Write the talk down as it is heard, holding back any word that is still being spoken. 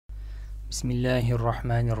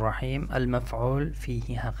Bismillahirrohmanirrohim. Al-maf'ul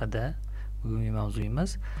fihi haqida bugungi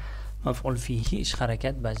mavzuyimiz. Maf'ul fihi ish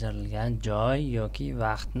harakat bajarilgan joy yoki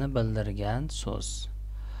vaqtni bildirgan so'z.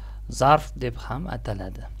 Zarf deb ham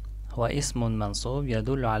ataladi. Va ismun mansub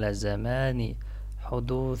yadullu ala zamani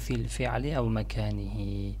huduthil fi'li aw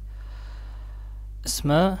makanihi.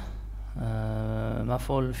 Ismi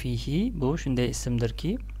maf'ul fihi bu shunday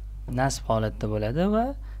ismdirki, nasb holatda bo'ladi va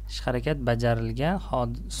ish harakat bajarilgan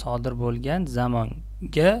sodir bo'lgan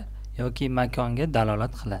zamonga yoki makonga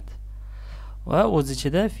dalolat qiladi va o'z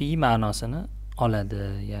ichida fi ma'nosini oladi,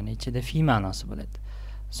 ya'ni ichida fi ma'nosi bo'ladi.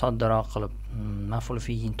 Soddaroq qilib maf'ul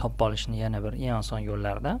fihini topib olishni yana bir eng oson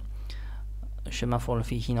yo'llardan o'sha maf'ul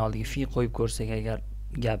fihini oldiga fi qo'yib ko'rsak, agar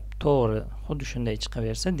gap to'g'ri xuddi shunday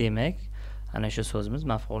chiqaversa, demak ana shu so'zimiz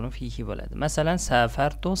maf'ul fihi bo'ladi. Masalan,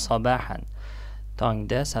 safartu sabahan,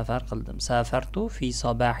 tongda safar qildim. Safartu fi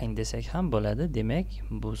sabahin desak ham bo'ladi. Demak,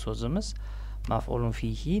 bu so'zimiz maf'ulun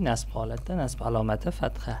fihi, nasb holatda, nasb alomati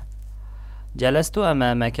fatha. Jalastu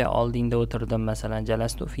amamaka, oldingda o'tirdim. Masalan,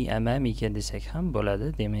 jalastu fi amamika desak ham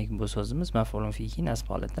bo'ladi. Demak, bu so'zimiz maf'ulun fihi, nasb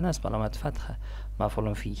holatda, nasb alomati fatha.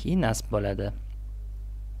 Maf'ulun fihi nasb bo'ladi.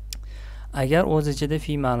 Agar o'z ichida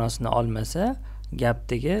fi ma'nosini olmasa,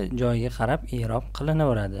 gapdagi joyiga qarab i'rob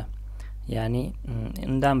qilinaveradi. Ya'ni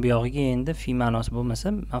undan buyog'iga endi fi ma'nosi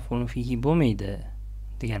bo'lmasa maf'ul fihi bo'lmaydi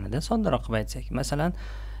deganida soddaroq qilib aytsak. Masalan,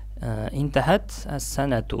 intahat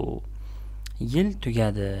as-sanatu, yil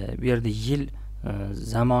tugadi. Bu yerda yil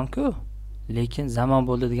zamon-ku, lekin zamon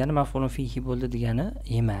bo'ldi degani maf'ul fihi bo'ldi degani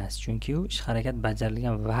emas, chunki u ish harakat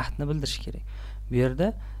bajarilgan vaqtni bildirish kerak. Bu yerda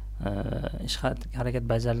ish harakat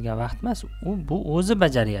bajarilgan vaqt emas, bu o'zi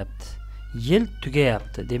bajaryapti. Yil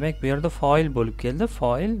tugayapti. Demak, bu yerda fa'il bo'lib keldi.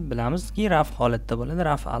 Fa'il bilamizki raf holatda bo'ladi.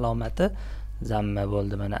 Raf alomati zamma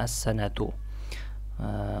bo'ldi. Mana as-sanatu.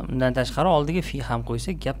 Undan tashqari oldiga fi ham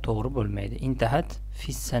qo'ysak gap to'g'ri bo'lmaydi. Intahat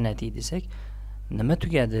fi sanati desak, nima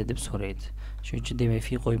tugadi deb so'raydi. Shuning uchun demak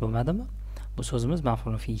fi qo'yib bo'lmadimi? Bu so'zimiz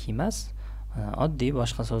maf'ul fihi emas, oddiy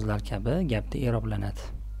boshqa so'zlar kabi gapda i'roblanadi.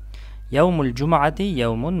 Yawmul jum'ati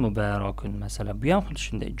yawmun mubarakun. Masalan, bu ham xuddi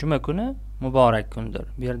shunday. Juma kuni muborak kundir.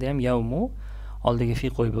 Bu yerda ham yawmu oldiga fi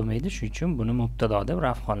qo'yib bo'lmaydi. Shuning uchun buni mubtado deb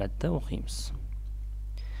raf holatda o'qiymiz.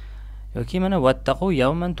 Yoki mana wattaqu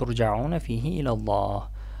yawman turja'una fihi ila Alloh.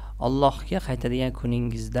 Allohga qaytadigan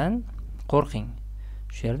kuningizdan qo'rqing.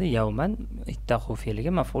 Shu yerda yawman ittaqu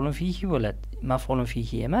fe'liga maf'ulun fihi bo'ladi. Maf'ulun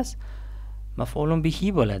fihi emas, maf'ulun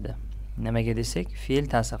bihi bo'ladi. Nimaga desak, fe'l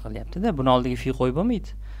ta'sir qilyapti-da, buni oldiga fi qo'yib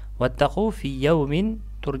bo'lmaydi. Wattaqu fi yawmin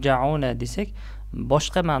turja'una desak,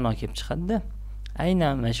 boshqa ma'no kelib chiqadi-da.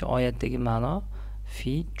 Aynan mana shu oyatdagi ma'no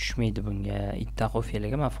fi tushmaydi bunga. Ittaqu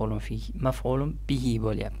fe'liga maf'ulun bihi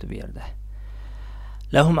bo'lyapti bu yerda.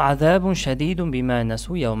 Lahum azabun shadidun bima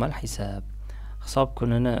nasu yawmal hisab. Hisob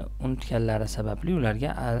kunini unutganlari sababli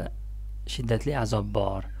ularga shiddatli azob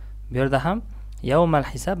bor. Bu yerda ham yawmal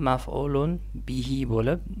hisab maf'ulun bihi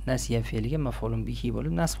bo'lib, nasiya fe'liga maf'ulun bihi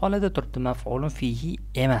bo'lib nasb holatda turibdi. Maf'ulun fihi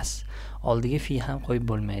emas. Oldiga fi ham qo'yib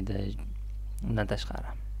bo'lmaydi. Undan tashqari.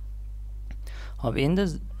 Xo'p, endi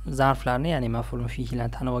zarflarni, ya'ni maf'ulun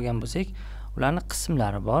fihilarni tanib olgan bo'lsak, ularning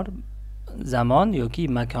qismlari bor. Zamon yoki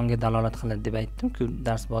makonga dalolat qiladi deb aytdim-ku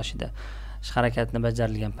dars boshida. Ish harakatni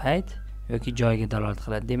bajarilgan payt yoki joyga dalolat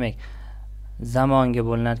qiladi. Demak, zamonga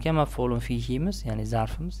bo'linar ekan maf'ulun fihimiz, ya'ni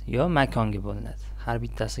zarfimiz, yo makonga bo'linadi. Har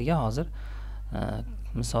bittasiga hozir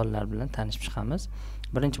misollar bilan tanishib chiqamiz.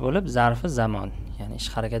 Birinchi bo'lib zarfi zamon, ya'ni ish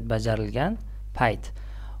harakat bajarilgan payt.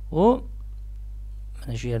 U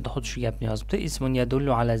mana shu yerda xuddi shu gapni yozibdi. Ismun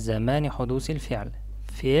yadullu ala zamani hudusil fi'l.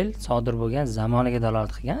 Fe'l sodir bo'lgan zamoniga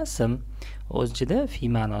dalolat qilgan ism, o'z ichida fi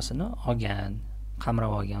ma'nosini olgan,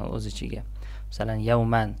 qamrab olgan o'z ichiga. Masalan,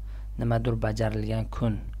 yawman nimadir bajarilgan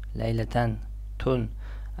kun, laylatan tun,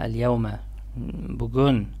 al-yawma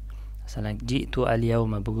bugun. Masalan, ji'tu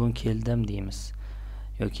al-yawma bugun keldim deymiz.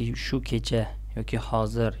 Yoki shu kecha, yoki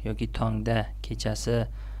hozir, yoki tongda, kechasi,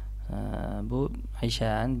 bu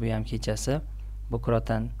ayshaan, bu ham kechasi,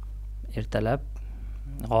 bukratan ertalab,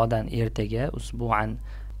 g'odan ertaga, usbu'an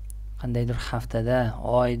qandaydir haftada,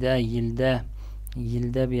 oyda,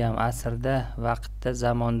 yilda bu ham asrda, vaqtda,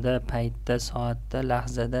 zamonda, paytda, soatda,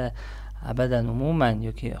 lahzada, abadan umuman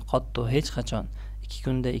yoki qotto hech qachon. 2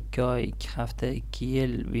 kunda, 2 oy, 2 hafta, 2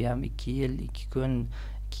 yil, bu ham 2 yil, 2 kun,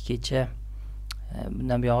 2 kecha.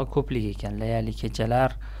 Bundan buyog'i ko'plik ekan. Layali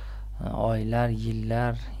kechalar, oylar,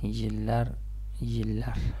 yillar.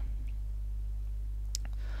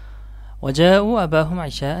 Waja'u abahum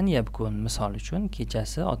aisha'an yabkun. Misol uchun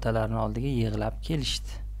kechasi otalarini oldiga yig'lab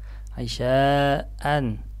kelishdi. Aisha'an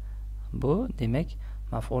bu demak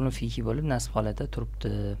maf'ulun fihi bo'lib nasb holatda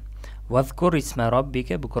turibdi. Vazkur isma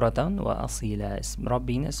robbika bukratan va asila.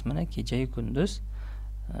 Robbingning ismini kecha-yu kunduz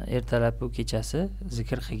ertalab bu kechasi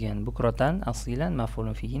zikr qilgin. Bukratan asilan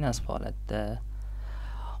maf'ulun fihi nasb holatda.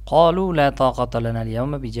 Qalu la taqata lana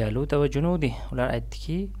al-yawma bi jaluta va junudihi. Ular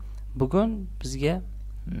aytdiki, bugun bizga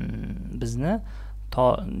bizni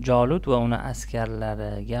Jalut va uni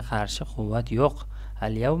askarlariga qarshi quvvat yo'q.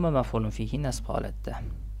 Al-yawma maf'ulun fihi nasb holatda.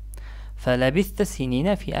 Falabista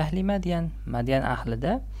sinina fi ahli Madyan. Madyan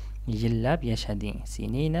ahlida yillab yashading.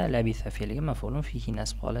 Sinina labisa fe'liga maf'ulun fihi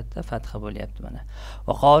nasb holatda fatha bo'lyapti mana.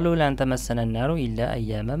 Va qalu lan tamassana an-naru illa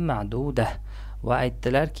ayyaman ma'duda. Va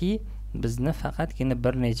aytdilarki, bizni faqatgina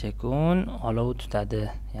bir necha kun olov tutadi.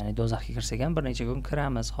 Ya'ni do'zaxga kirsak ham bir necha kun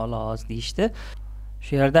kiramiz xolos deyishdi.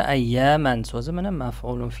 Shu yerda ayyaman so'zi mana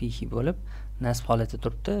maf'ulun fihi bo'lib nasb holatda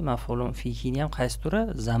turibdi. Maf'ulun fihi ham qaysi turi?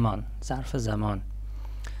 Zamon, zarfi zamon.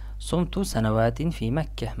 Sumtu sanavatin fi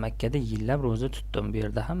Makkah. Makkada yillab ro'za tutdim. Bu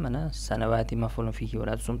yerda ham mana sanavati maf'ulun fihi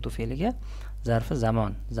bo'ladi. Sumtu fe'liga zarfi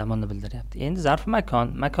zamon, zamonni bildiryapti. Endi zarfi makon,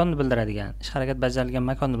 makonni bildiradigan, ish harakat bajarilgan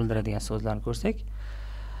makonni bildiradigan so'zlarni ko'rsak,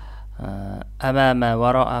 amama,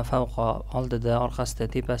 varo'a, favqa, oldida, orqasida,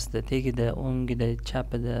 tepasida, tagida, o'ngida,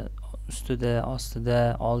 chapida, ustida, ostida,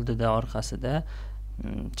 oldida, orqasida,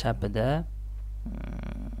 chapida,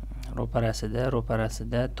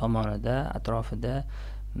 ro'parasida, tomonida, atrofida,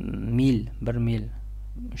 mil, 1 mil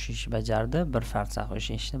o'sha ishni bajardi, 1 farsakh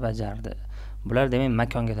o'sha ishni bajardi. Bular demak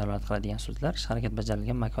makonga dalolat qiladigan so'zlar. Ish harakat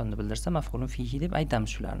bajarilgan makonni bildirsa maf'ulun fihi deb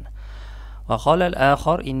aytamiz shularni. Va qala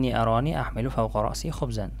al-akhar inni arani ahmilu fawqa ra'si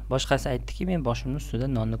khubzan. Boshqasi aytdiki, men boshimning ustida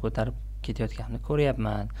nonni ko'tarib ketayotganimni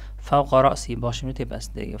ko'ryapman. Fawqa ra'si boshimning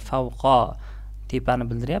tepasidagi. Fawqa tepani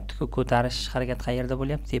bildiryapti-ku, ko'tarish harakat qayerda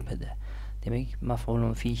bo'lyapti? Tepada. Demak,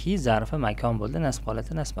 maf'ulun fihi zarfi makon bo'ldi, nasb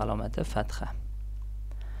holati, nasb alomati fatha.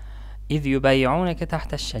 Iz yubay'unaka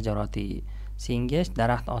tahta ash-shajarati. Senga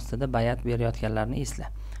daraxt ostida bayat berayotganlarni esla.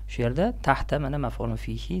 Shu yerda tahta mana maf'ulun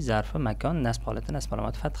fihi zarfi makon, nasb holati, nasb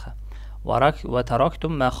alomati fatha. Va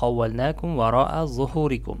taraktum ma khawwalnakum wara'a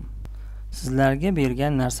zuhurikum. Sizlarga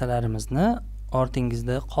bergan narsalarimizni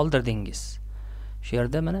ortingizda qoldirdingiz. Shu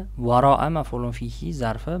yerda mana varo'a maf'ulun fihi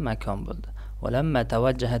zarfi makon bo'ldi. Walamma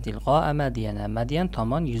tawajjaha tilqa'a Madyana. Madyan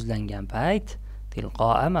tomon yuzlangan payt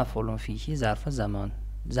tilqa'a maf'ulun fihi zarfi zamon.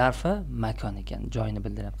 Zarfi makon ekan, joyini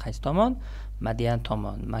bildiryapti. Qaysi tomon? Madyan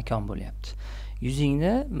tomon, makon bo'lyapti.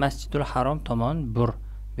 Yuzingni Masjidul Harom tomon bur.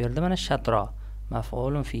 Bu yerda mana shatra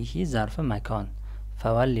maf'ulun fihi zarfi makon.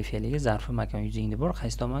 Favalli fe'liga zarfi makon. Yuzingni bur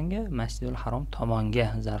qaysi tomonga? Masjidul Harom tomonga,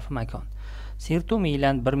 zarfi makon. Sirtu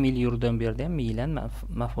milan 1 mil yurdim. Bu yerda ham milan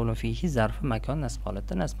maf'ulun fihi zarfi makon, nasb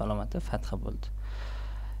holati, nasb alomati fatha bo'ldi.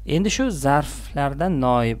 Endi shu zarflardan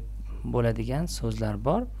noib bo'ladigan so'zlar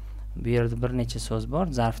bor. Bu yerda bir necha so'z bor.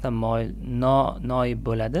 Zarfda noib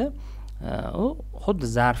bo'ladi. U xuddi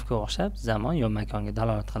zarfga o'xshab zamon yo makonga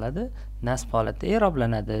dalolat qiladi. Nasb holatda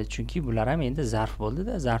i'roblanadi, chunki bular ham endi zarf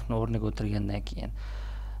bo'ldi-da, zarfni o'rniga o'tirgandan keyin.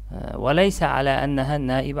 Walaysa ala annaha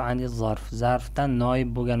naib anil zarf. Zarfdan noib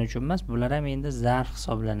bo'lgani uchun emas, bular ham endi zarf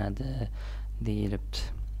hisoblanadi deyilibdi.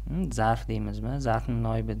 Zarf deymizmi, zarfning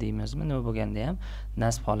noibi deymizmi, nima bo'lganda ham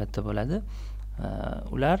nasb holatda bo'ladi.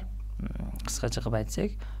 Ular qisqacha qilib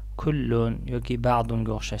aytsak, kullun yoki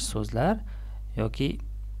ba'dunga o'xshash so'zlar yoki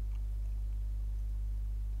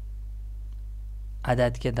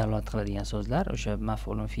adadga dalolat qiladigan so'zlar, o'sha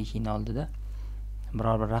maf'ulun fihining oldida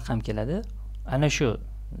biror bir raqam keladi. Ana shu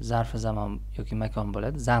zarfi zamon yoki makon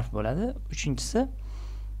bo'ladi, zarf bo'ladi. Uchinchisi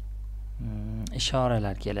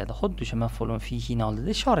ishoralar keladi. Xuddi o'sha maf'ulun fihining oldida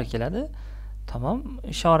ishora keladi. Tamom,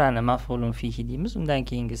 ishorani maf'ulun fihi deymiz. Undan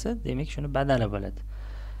keyingisi demak shuni badali bo'ladi.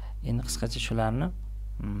 Endi qisqacha shularni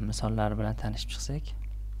misollari bilan tanishib chiqsak.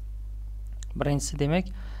 Birinchisi demak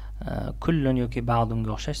kullun yoki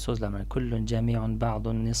ba'dunga o'xshash so'zlar. Kullun, jami'un,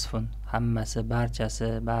 ba'dun, nisfun, hammasi, barchasi,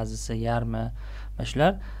 ba'zisi, yarmi. Mana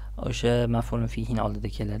shular o'sha maf'ulun fihining oldida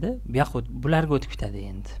keladi. Bu yoq bularga o'tib ketadi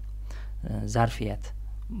endi. Zarfiyat.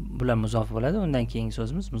 Bular muzof bo'ladi. Undan keyingi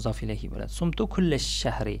so'zimiz muzof ilayhi bo'ladi. Sumtu kullash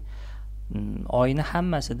shahri. Oyni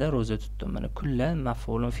hammasida ro'za tutdim. Mana kullan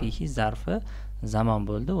maf'ulun fihi zarfi zamon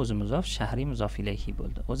bo'ldi, o'zi muzof, shahri muzof ilayhi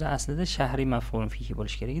bo'ldi. O'zi aslida shahri maf'ulun fihi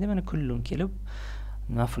bo'lish kerak edi. Mana kullun kelib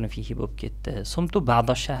maf'ulun fihi bo'lib ketdi. Sumtu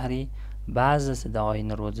ba'da shahri, ba'zisida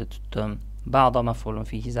oyni ro'za tutdim. Ba'da maf'ulun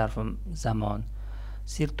fihi zarfi zamon.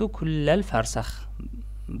 Sirtu kullal farsakh.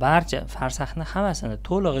 Barcha farsaxni hammasini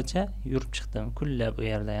to'lig'icha yurib chiqdim. Kulla bu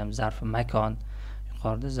yerda ham zarfi makon,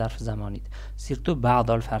 yuqorida zarfi zamon edi. Sirtu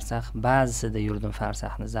ba'dal farsakh, ba'zisida yurdim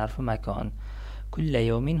farsaxni, zarfi makon. Kulla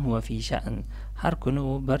yawmin huwa fi sha'n. Har kuni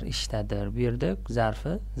u bir ishdadir. Bu yerda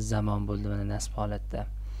zarfi zamon bo'ldi mana nasb holatda.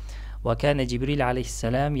 Va kana Jibril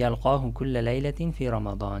alayhissalom yalqahu kulla laylatin fi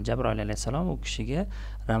Ramazon. Jibril alayhissalom u kishiga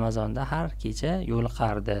Ramazonda har kecha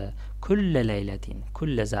yo'liqardi. Kulla laylatin.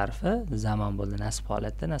 Kulla zarfi zamon bo'ldi, nasb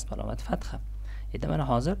holatda, nasb alomati fatha. Endi mana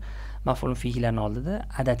hozir maf'ul fihilarning oldida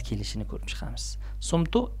adad kelishini ko'rib chiqamiz.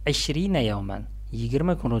 Sumtu 20 yawman.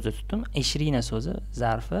 20 kun ro'za tutdim. 20 so'zi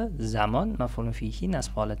zarfi zamon, maf'ul fihi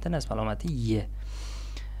nasb holatda, nasb alomati ye.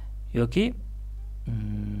 yoki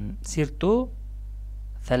sirtu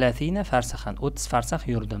 30 farsakhan 30 farsak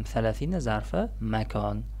yurdim. 30 zarfi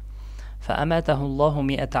makon. فأماته الله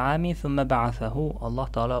 100 عام ثم بعثه. Allah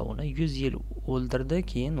Taala uni 100 yil o'ldirdi,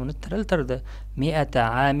 keyin uni tiriltirdi. 100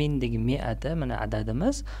 عامin degi 100 mana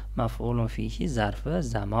adadimiz maf'ulun fihi zarfi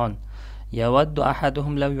zamon. Yawaddu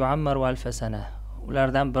ahaduhum law yu'ammar alf sana.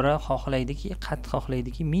 Ulardan biri xohlaydiki, qat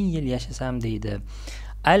xohlaydiki 1000 yil yashasam deydi.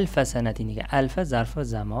 Alf sanatiniga alfa zarfi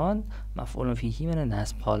zamon maf'ulun fihi mana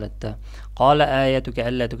nasb holatda. Qala ayatuka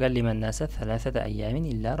alla tukallima an-nasa 3 ayyamin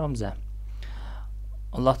illa ramza.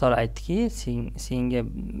 Alloh taolo aytdiki, senga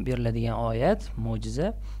beriladigan oyat, mo'jiza,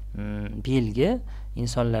 belgi,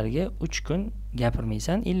 insonlarga 3 kun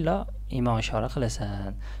gapirmaysan, illo imo ishora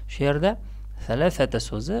qilasan. Shu yerda salasata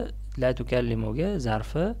so'zi la tukallimuga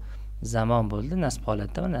zarfi zamon bo'ldi, nasb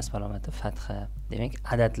holatda va nasb alomati fatha. Demak,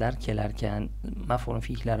 adadlar kelar ekan, maf'ul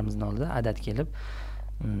fihlarimizning oldida adad kelib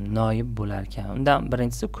noib bo'lar ekan. Undan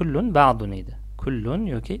birinchisi kullun ba'dun edi. Kullun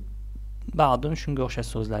yoki ba'dun shunga o'xshash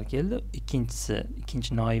so'zlar keldi.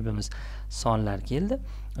 Ikkinchi noibimiz sonlar keldi.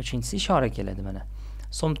 Uchinchisi ishora keladi mana.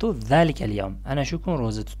 Sumtu zalika al-yawm. Ana shu kun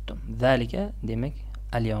ro'za tutdim. Zalika demak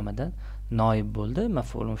al-yawmadan noib bo'ldi.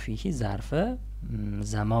 Maf'ulun fihi zarfi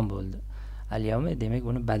zamon bo'ldi. Al-yawm demak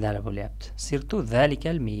uni badali bo'lyapti. Sirtu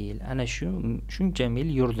zalikal mil. Ana shuncha mil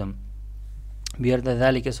yurdim. Bu yerda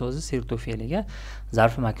zalika so'zi sirtu fe'liga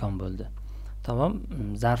zarfi makon bo'ldi. Tamam,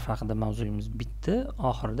 zarf haqida mavzuyimiz bitdi.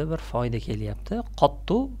 Oxirida bir foyda kelyapti.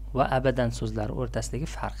 Qottu va abadan so'zlari o'rtasidagi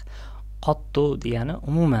farq. Qottu degani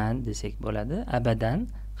umuman desak bo'ladi. Abadan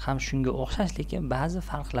ham shunga o'xshash, lekin ba'zi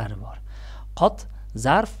farqlari bor. Qot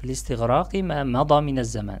zarf listig'roqi ma mado min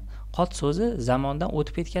az-zaman. Qot so'zi zamondan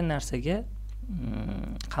o'tib ketgan narsaga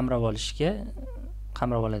qamrab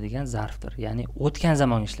oladigan zarfdir. Ya'ni o'tgan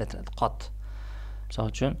zamonga ishlatiladi qot. Misol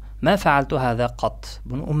uchun ma fa'altu hadha qat.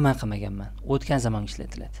 Buni umuman qilmaganman. O'tgan zamonga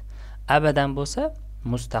ishlatiladi. Abadan bo'lsa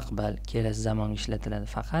mustaqbal, kelasi zamonga ishlatiladi.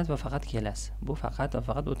 Faqat va faqat kelasi. Bu faqat va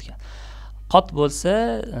faqat o'tgan. Qat bo'lsa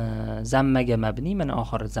zammaga mabni, mana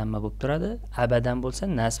oxiri zamma bo'lib turadi. Abadan bo'lsa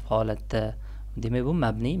nasb holatda. Demak bu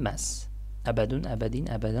mabni emas. Abadun, abadin,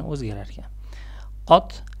 abadan o'zgarar ekan. Qat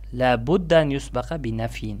la buddan yusbaqa bi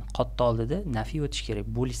nafin. Qatda oldida nafiy o'tish kerak.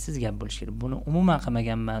 Bo'lishsiz gap bo'lish kerak. Buni umuman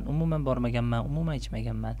qilmaganman, umuman bormaganman, umuman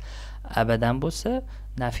ichmaganman. Abadan bo'lsa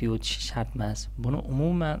nafiy o'tish shart emas. Buni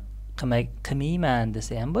umuman qilmayman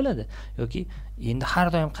desa ham bo'ladi. Yoki endi har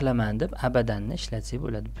doim qilaman deb abadanni ishlatsak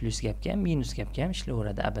bo'ladi. Plus gapga ham, minus gapga ham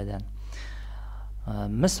ishlayveradi abadan.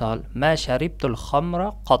 Misol, ma sharibtul khamra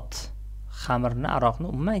qat. Xamirni, aroqni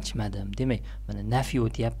umuman ichmadim. Demak, mana nafiy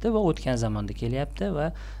o'tyapti va o'tgan zamonda kelyapti va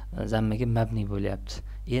zammaga mabni bo'lyapti.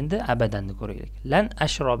 Endi abadanni ko'raylik. Lan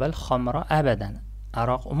ashrobal khamra abadan.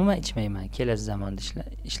 Aroq umuman ichmayman. Kelasi zamonda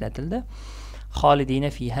ishlatildi. Xolidina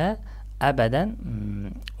fiha abadan.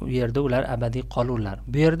 U yerda ular abadiy qolurlar.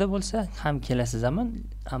 Bu yerda bo'lsa ham kelasi zamon,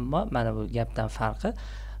 ammo mana bu gapdan farqi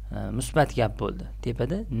musbat gap bo'ldi.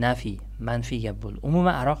 Tepada nafiy, manfiy gap bo'ldi.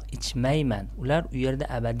 Umuman aroq ichmayman. Ular u yerda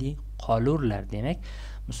abadiy qolurlar. Demak,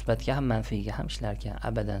 musbatga ham manfiyga ham ishlar ekan.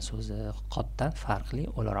 Abadan so'zi qotdan farqli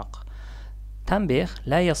o'laroq. Tanbih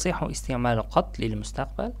la yasihu isti'malu qat lil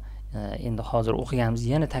mustaqbal. Endi hozir o'qiganimiz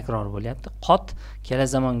yana takror bo'lyapti. Qot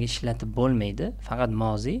kelasi zamonga ishlatib bo'lmaydi, faqat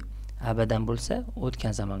mozi. Abadan bo'lsa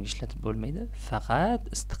o'tgan zamonga ishlatib bo'lmaydi, faqat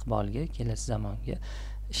istiqbolga, kelasi zamonga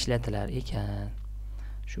ishlatilar ekan.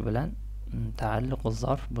 Shu bilan taalluq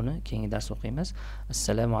zarf buni keyingi dars o'qiymiz.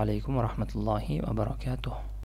 Assalomu alaykum va rahmatullohi va barakatuh.